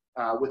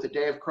with the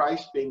day of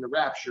Christ being the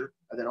rapture.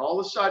 And then all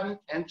of a sudden,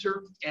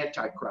 enter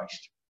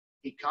Antichrist.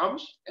 He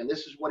comes, and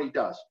this is what he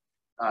does.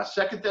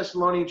 2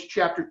 Thessalonians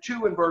chapter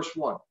 2 and verse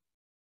 1.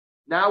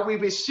 Now we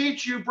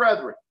beseech you,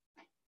 brethren,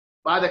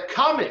 by the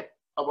coming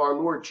of our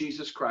Lord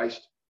Jesus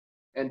Christ,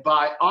 and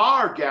by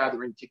our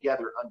gathering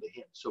together unto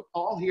him. So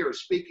Paul here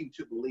is speaking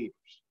to believers.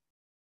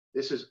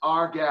 This is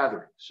our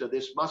gathering. So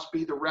this must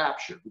be the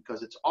rapture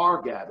because it's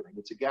our gathering.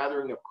 It's a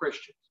gathering of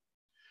Christians.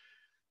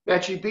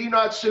 That ye be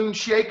not soon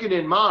shaken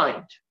in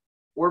mind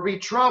or be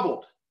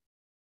troubled,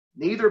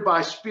 neither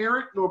by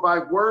spirit, nor by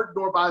word,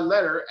 nor by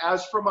letter,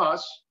 as from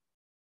us,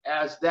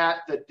 as that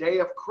the day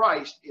of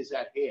Christ is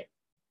at hand.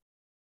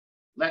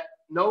 Let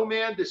no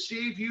man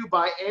deceive you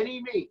by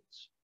any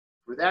means,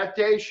 for that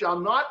day shall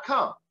not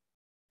come,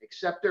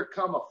 except there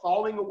come a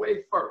falling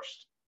away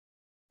first,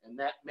 and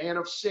that man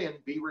of sin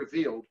be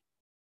revealed,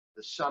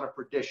 the son of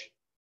perdition.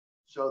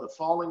 So the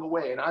falling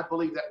away, and I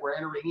believe that we're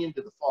entering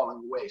into the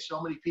falling away. So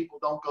many people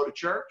don't go to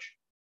church.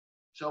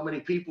 So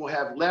many people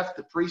have left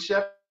the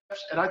precepts.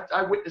 And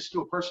I witnessed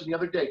to a person the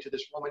other day, to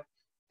this woman,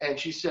 and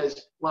she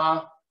says,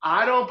 well,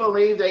 I don't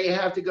believe that you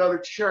have to go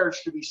to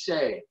church to be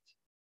saved.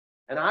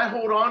 And I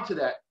hold on to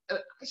that. And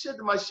I said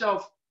to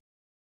myself,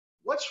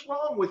 what's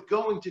wrong with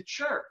going to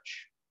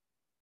church?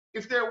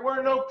 If there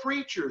were no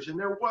preachers and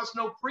there was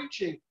no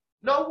preaching,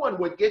 no one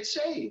would get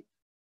saved.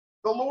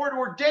 The Lord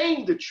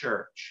ordained the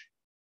church.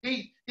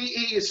 He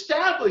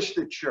established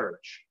the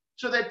church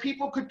so that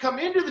people could come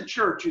into the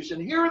churches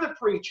and hear the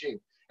preaching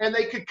and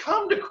they could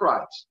come to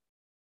Christ.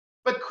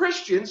 But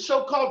Christians,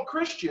 so-called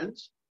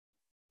Christians,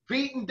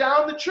 beaten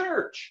down the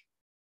church.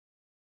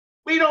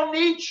 We don't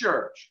need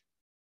church.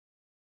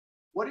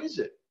 What is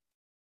it?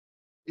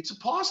 It's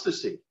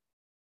apostasy.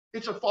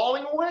 It's a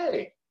falling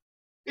away.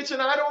 It's an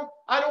I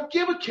don't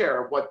give a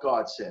care of what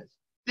God says.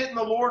 Didn't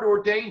the Lord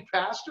ordain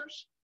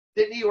pastors?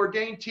 Didn't he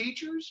ordain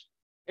teachers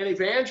and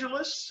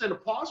evangelists and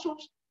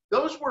apostles?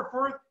 Those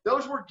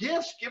were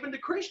gifts given to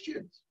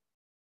Christians.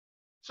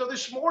 So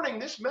this morning,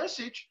 this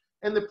message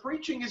and the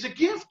preaching is a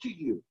gift to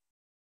you.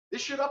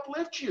 This should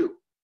uplift you.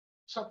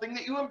 Something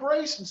that you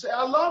embrace and say,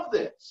 I love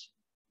this.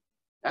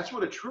 That's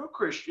what a true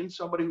Christian,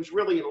 somebody who's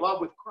really in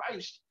love with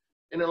Christ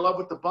and in love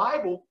with the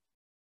Bible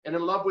and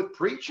in love with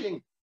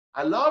preaching.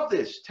 I love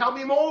this. Tell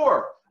me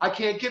more. I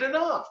can't get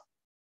enough.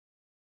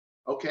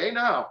 Okay,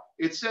 now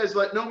it says,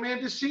 let no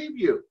man deceive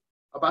you.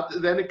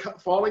 Then it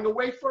falling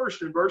away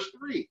first in verse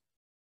 3.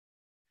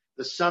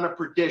 The son of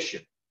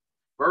perdition.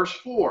 Verse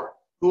 4,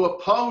 who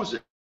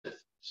opposeth.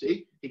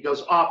 See, he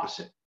goes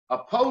opposite.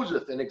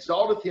 Opposeth and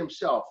exalteth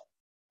himself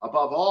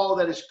above all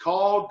that is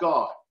called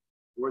God,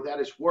 or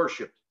that is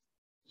worshipped,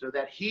 so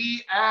that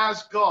he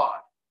as God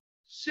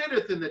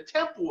sitteth in the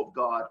temple of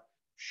God,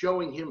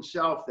 showing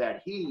himself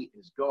that he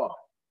is God.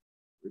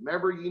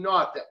 Remember ye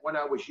not that when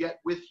I was yet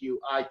with you,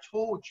 I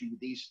told you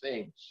these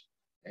things.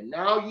 And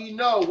now ye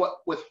know what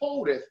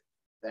withholdeth,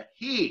 that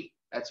he,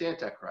 that's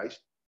Antichrist,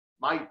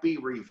 might be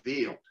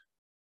revealed.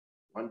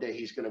 One day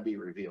he's going to be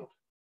revealed.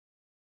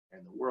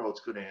 And the world's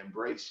going to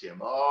embrace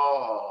him.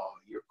 Oh,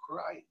 you're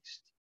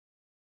Christ.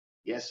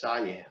 Yes, I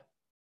am.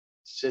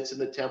 Sits in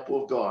the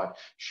temple of God,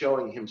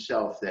 showing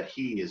himself that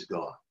he is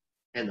God.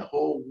 And the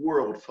whole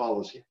world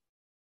follows him.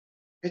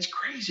 It's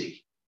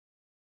crazy.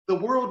 The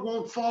world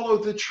won't follow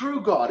the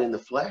true God in the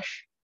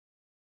flesh.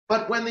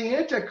 But when the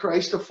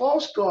Antichrist, the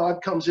false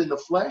God, comes in the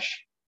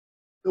flesh,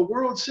 the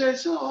world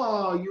says,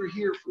 oh, you're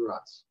here for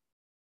us.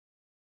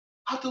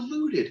 How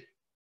deluded.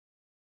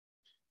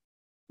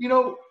 You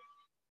know,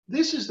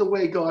 this is the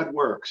way God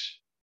works.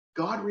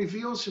 God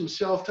reveals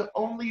himself to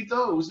only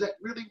those that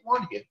really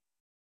want him.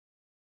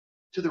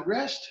 To the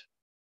rest,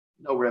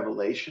 no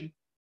revelation.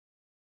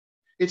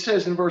 It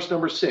says in verse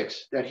number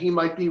 6, that he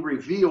might be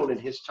revealed in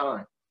his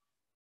time.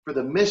 For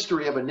the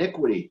mystery of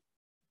iniquity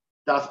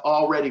doth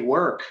already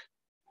work.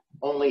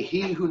 Only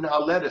he who now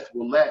letteth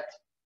will let,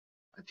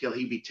 until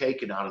he be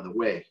taken out of the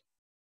way.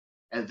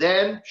 And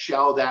then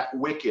shall that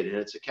wicked, and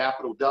it's a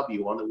capital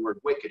W on the word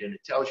wicked, and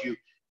it tells you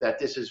that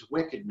this is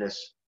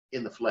wickedness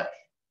in the flesh.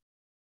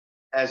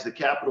 As the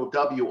capital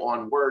W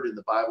on word in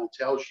the Bible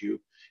tells you,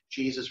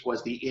 Jesus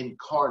was the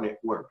incarnate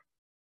word.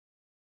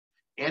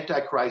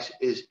 Antichrist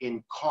is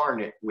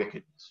incarnate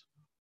wickedness.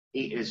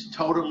 He is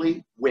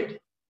totally wicked.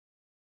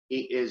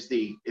 He is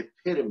the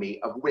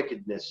epitome of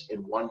wickedness in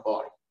one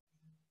body.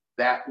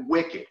 That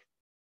wicked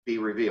be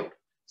revealed.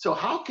 So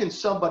how can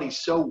somebody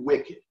so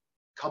wicked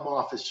come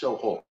off as so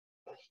holy?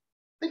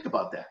 Think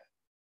about that.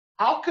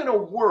 How can a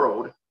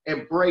world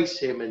embrace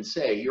him and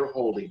say, your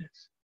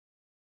holiness,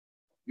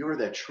 you're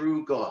the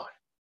true God,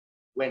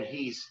 when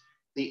he's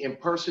the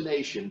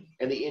impersonation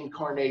and the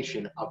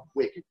incarnation of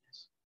wickedness?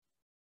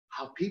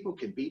 How people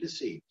can be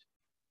deceived.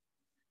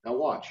 Now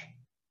watch.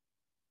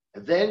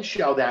 And then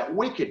shall that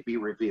wicked be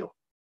revealed,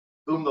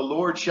 whom the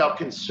Lord shall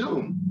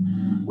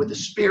consume with the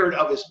spirit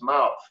of his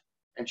mouth,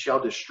 and shall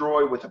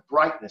destroy with the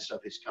brightness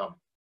of his coming.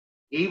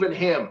 Even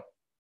him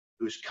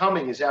whose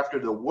coming is after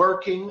the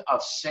working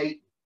of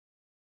Satan,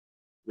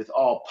 with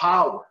all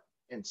power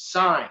and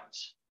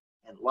signs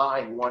and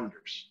lying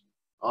wonders.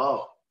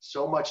 Oh,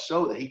 so much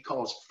so that he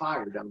calls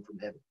fire down from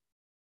heaven.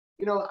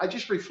 You know, I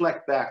just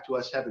reflect back to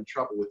us having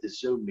trouble with this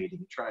Zoom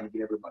meeting, trying to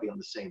get everybody on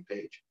the same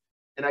page.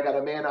 And I got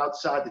a man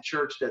outside the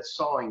church that's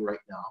sawing right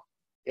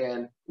now,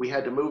 and we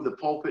had to move the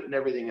pulpit and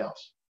everything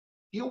else.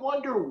 Do you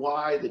wonder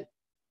why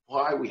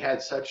we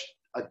had such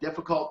a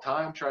difficult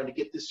time trying to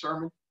get this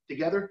sermon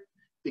together?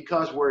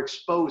 Because we're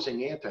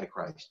exposing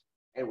Antichrist,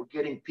 and we're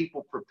getting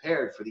people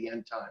prepared for the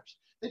end times.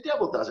 The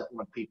devil doesn't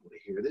want people to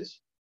hear this.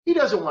 He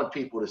doesn't want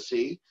people to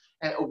see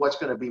what's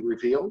going to be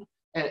revealed.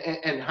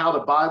 and how the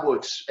Bible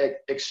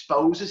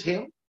exposes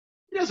him.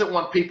 He doesn't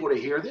want people to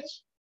hear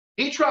this.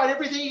 He tried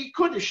everything he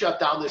could to shut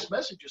down this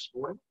message this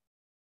morning.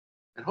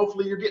 And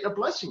hopefully you're getting a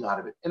blessing out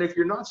of it. And if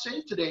you're not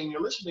saved today and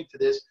you're listening to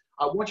this,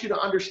 I want you to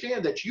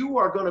understand that you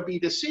are going to be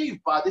deceived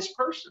by this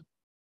person.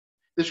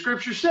 The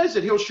scripture says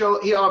that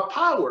he'll have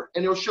power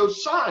and he'll show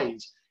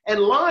signs and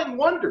lying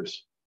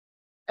wonders,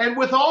 and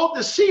with all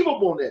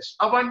deceivableness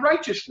of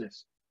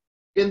unrighteousness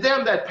in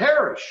them that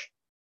perish,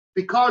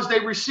 because they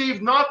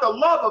receive not the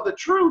love of the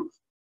truth,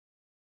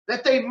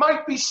 that they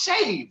might be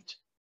saved.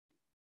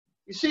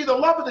 You see, the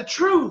love of the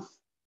truth,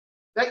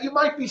 that you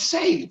might be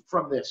saved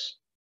from this.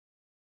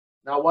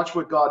 Now watch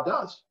what God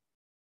does.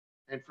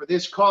 And for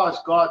this cause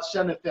God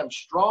sendeth them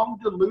strong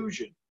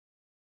delusion,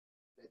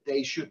 that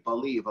they should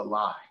believe a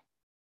lie.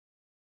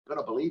 I'm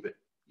going to believe it.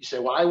 You say,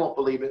 well, I won't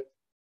believe it.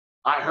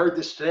 I heard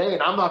this today,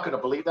 and I'm not going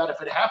to believe that.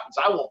 If it happens,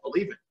 I won't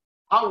believe it.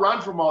 I'll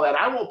run from all that.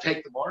 I won't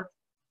take the mark.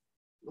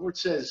 The Lord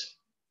says,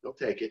 don't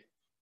take it.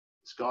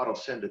 Because God will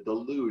send a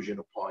delusion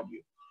upon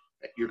you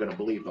that you're going to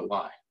believe the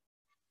lie.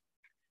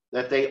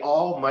 That they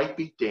all might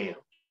be damned.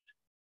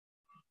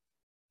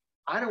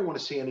 I don't want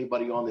to see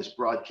anybody on this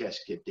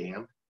broadcast get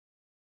damned.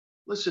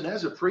 Listen,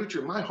 as a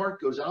preacher, my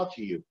heart goes out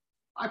to you.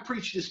 I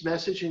preach this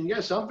message, and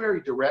yes, I'm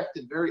very direct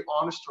and very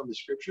honest from the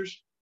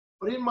scriptures.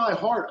 But in my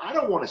heart, I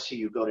don't want to see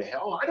you go to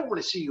hell. I don't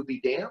want to see you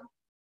be damned.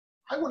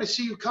 I want to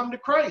see you come to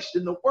Christ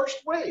in the worst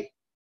way.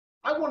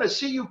 I want to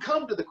see you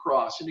come to the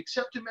cross and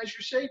accept him as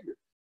your Savior.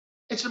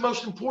 It's the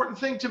most important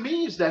thing to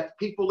me is that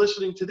people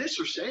listening to this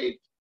are saved.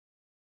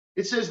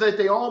 It says that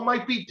they all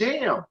might be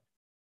damned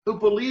who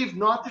believe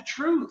not the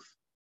truth,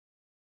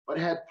 but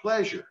had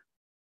pleasure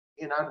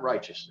in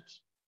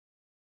unrighteousness.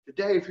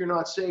 Today, if you're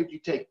not saved, you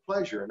take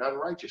pleasure in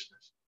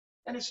unrighteousness.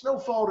 And it's no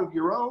fault of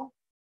your own.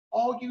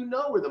 All you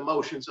know are the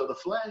motions of the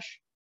flesh.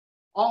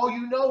 All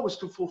you know is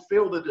to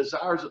fulfill the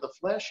desires of the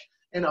flesh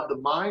and of the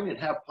mind and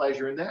have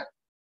pleasure in that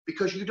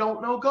because you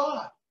don't know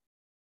God.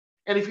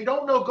 And if you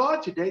don't know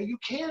God today, you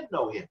can't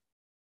know him.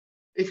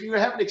 If you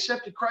haven't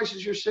accepted Christ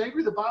as your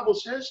Savior, the Bible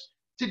says,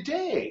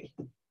 today,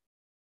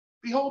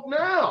 behold,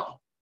 now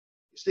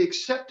is the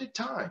accepted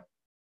time.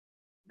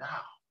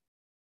 Now,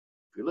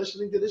 if you're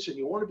listening to this and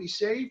you want to be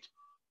saved,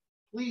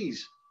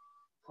 please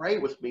pray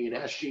with me and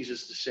ask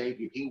Jesus to save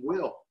you. He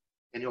will,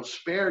 and he'll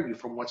spare you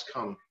from what's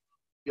coming.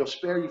 He'll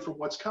spare you from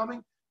what's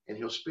coming, and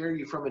he'll spare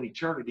you from an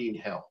eternity in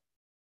hell.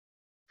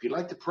 If you'd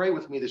like to pray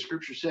with me, the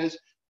scripture says,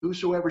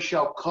 whosoever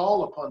shall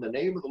call upon the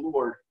name of the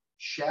Lord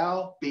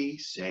shall be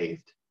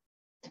saved.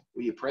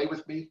 Will you pray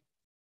with me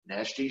and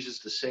ask Jesus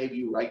to save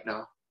you right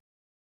now?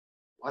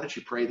 Why don't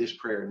you pray this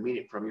prayer and mean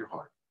it from your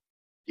heart?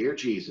 Dear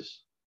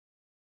Jesus,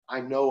 I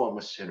know I'm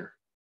a sinner,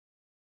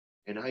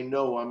 and I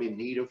know I'm in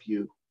need of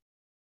you.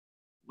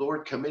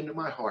 Lord, come into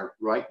my heart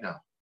right now.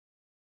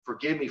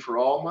 Forgive me for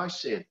all my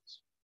sins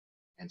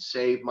and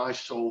save my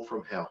soul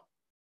from hell.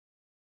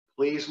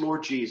 Please,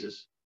 Lord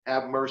Jesus,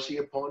 have mercy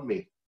upon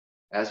me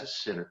as a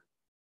sinner.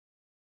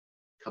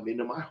 Come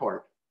into my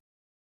heart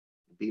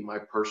and be my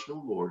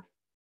personal Lord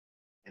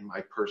and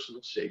my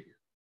personal Savior,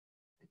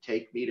 and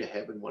take me to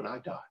heaven when I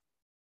die.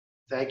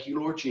 Thank you,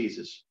 Lord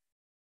Jesus,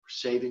 for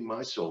saving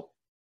my soul.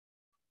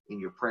 In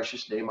your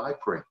precious name I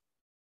pray.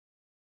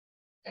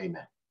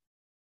 Amen.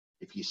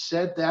 If you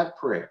said that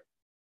prayer,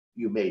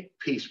 you made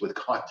peace with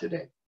God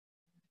today.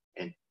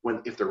 And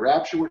if the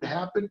rapture would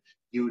happen,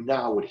 you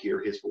now would hear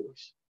his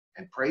voice.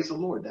 And praise the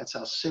Lord. That's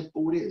how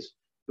simple it is.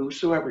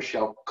 Whosoever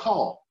shall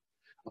call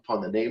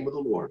upon the name of the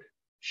Lord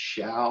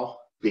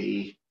shall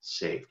be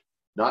saved.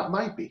 Not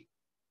might be,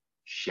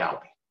 shall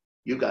be.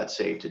 You got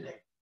saved today.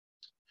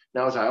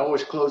 Now, as I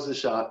always close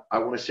this out, I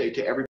want to say to everybody,